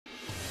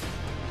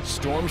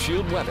Storm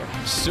Shield weather,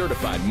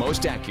 certified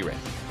most accurate.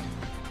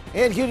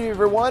 And good evening,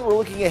 everyone. We're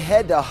looking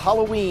ahead to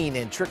Halloween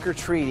and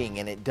trick-or-treating,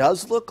 and it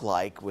does look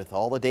like, with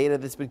all the data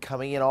that's been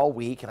coming in all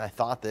week, and I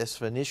thought this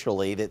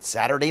initially, that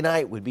Saturday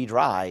night would be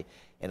dry,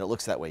 and it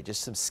looks that way.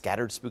 Just some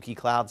scattered spooky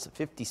clouds,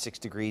 56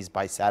 degrees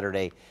by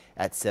Saturday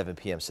at 7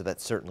 p.m., so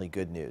that's certainly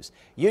good news.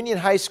 Union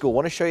High School,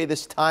 want to show you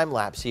this time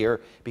lapse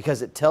here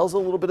because it tells a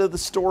little bit of the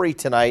story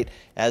tonight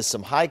as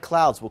some high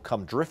clouds will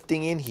come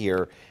drifting in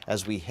here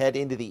as we head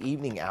into the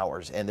evening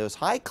hours, and those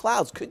high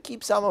clouds could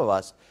keep some of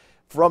us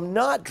from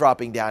not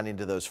dropping down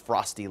into those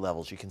frosty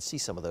levels. You can see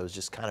some of those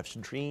just kind of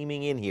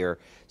streaming in here,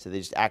 so they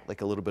just act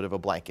like a little bit of a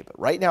blanket. But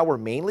right now we're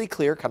mainly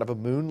clear, kind of a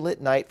moonlit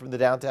night from the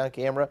downtown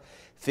camera.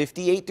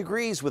 58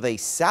 degrees with a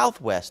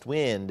southwest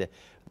wind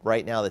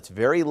right now that's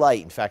very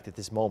light. In fact, at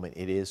this moment,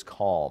 it is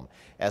calm.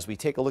 As we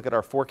take a look at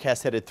our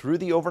forecast headed through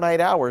the overnight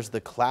hours,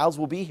 the clouds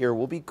will be here,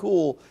 will be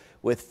cool,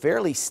 with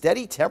fairly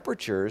steady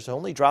temperatures,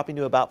 only dropping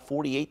to about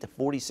 48 to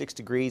 46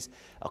 degrees.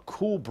 A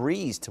cool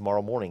breeze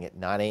tomorrow morning at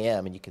 9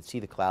 a.m. and you can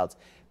see the clouds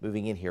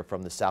moving in here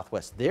from the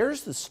southwest.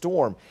 There's the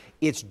storm.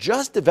 It's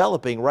just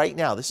developing right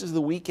now. This is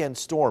the weekend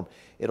storm.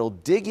 It'll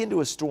dig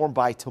into a storm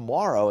by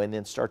tomorrow and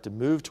then start to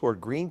move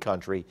toward green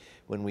country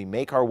when we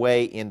make our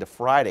way into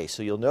Friday.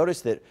 So you'll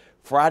notice that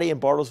Friday in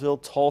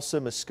Bartlesville, Tulsa,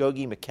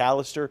 Muskogee,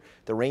 McAllister,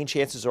 the rain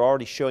chances are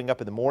already showing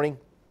up in the morning.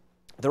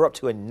 They're up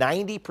to a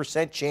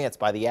 90% chance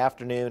by the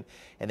afternoon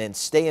and then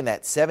stay in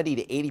that 70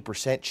 to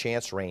 80%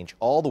 chance range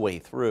all the way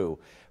through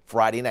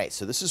Friday night.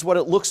 So this is what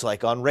it looks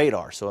like on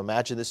radar. So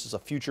imagine this is a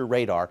future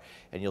radar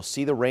and you'll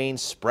see the rain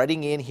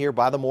spreading in here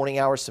by the morning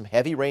hours, some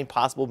heavy rain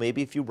possible,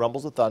 maybe a few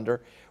rumbles of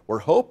thunder. We're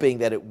hoping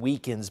that it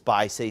weakens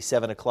by, say,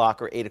 7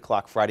 o'clock or 8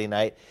 o'clock Friday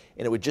night,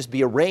 and it would just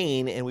be a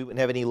rain and we wouldn't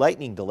have any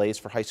lightning delays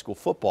for high school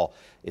football.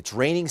 It's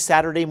raining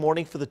Saturday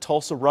morning for the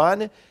Tulsa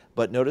run.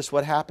 But notice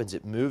what happens.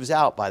 It moves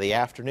out by the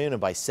afternoon, and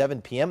by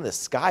 7 p.m. the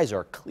skies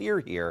are clear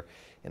here,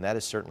 and that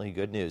is certainly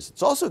good news.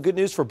 It's also good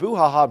news for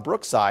Boo-Ha-Ha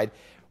Brookside.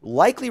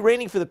 Likely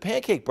raining for the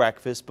pancake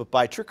breakfast, but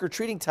by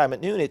trick-or-treating time at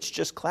noon, it's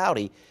just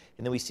cloudy,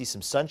 and then we see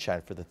some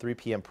sunshine for the 3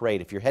 p.m.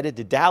 parade. If you're headed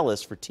to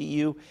Dallas for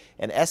TU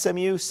and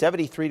SMU,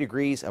 73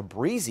 degrees, a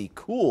breezy,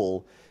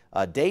 cool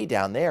day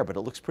down there, but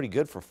it looks pretty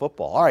good for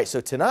football. All right,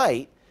 so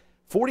tonight,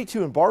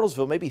 42 in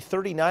Bartlesville, maybe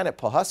 39 at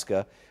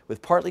Pawhuska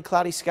with partly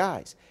cloudy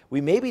skies.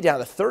 We may be down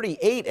to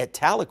 38 at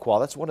Tahlequah.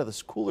 That's one of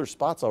the cooler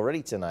spots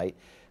already tonight.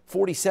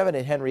 47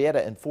 at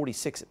Henrietta and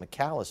 46 at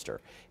McAllister.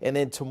 And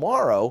then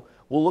tomorrow,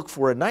 we'll look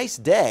for a nice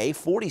day,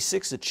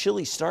 46, a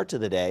chilly start to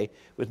the day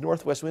with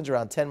northwest winds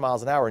around 10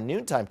 miles an hour,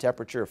 noontime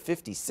temperature of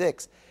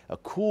 56, a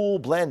cool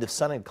blend of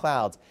sun and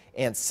clouds,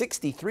 and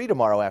 63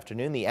 tomorrow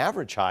afternoon. The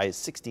average high is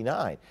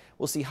 69.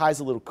 We'll see highs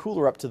a little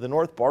cooler up to the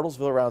north.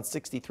 Bartlesville around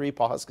 63,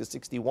 Pawhuska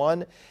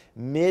 61,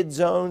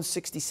 mid-zone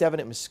 67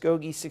 at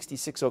Muskogee,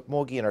 66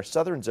 Okmulgee, and our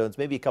southern zones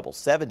maybe a couple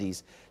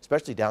 70s,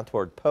 especially down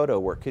toward Poto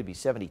where it could be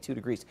 72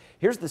 degrees.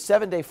 Here's the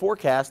 7-day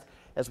forecast.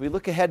 As we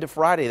look ahead to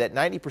Friday, that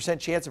 90%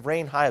 chance of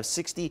rain, high of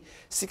 60,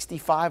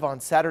 65 on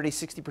Saturday,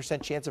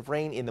 60% chance of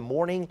rain in the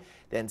morning,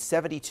 then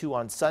 72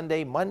 on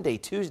Sunday, Monday,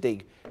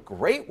 Tuesday,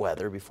 great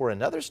weather before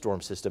another storm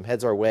system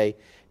heads our way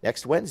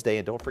next Wednesday.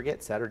 And don't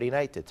forget Saturday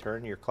night to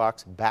turn your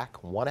clocks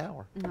back 1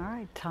 hour. All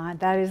right, Todd,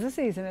 that is the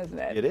season, isn't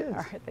it? It is.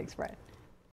 All right, thanks, Brad.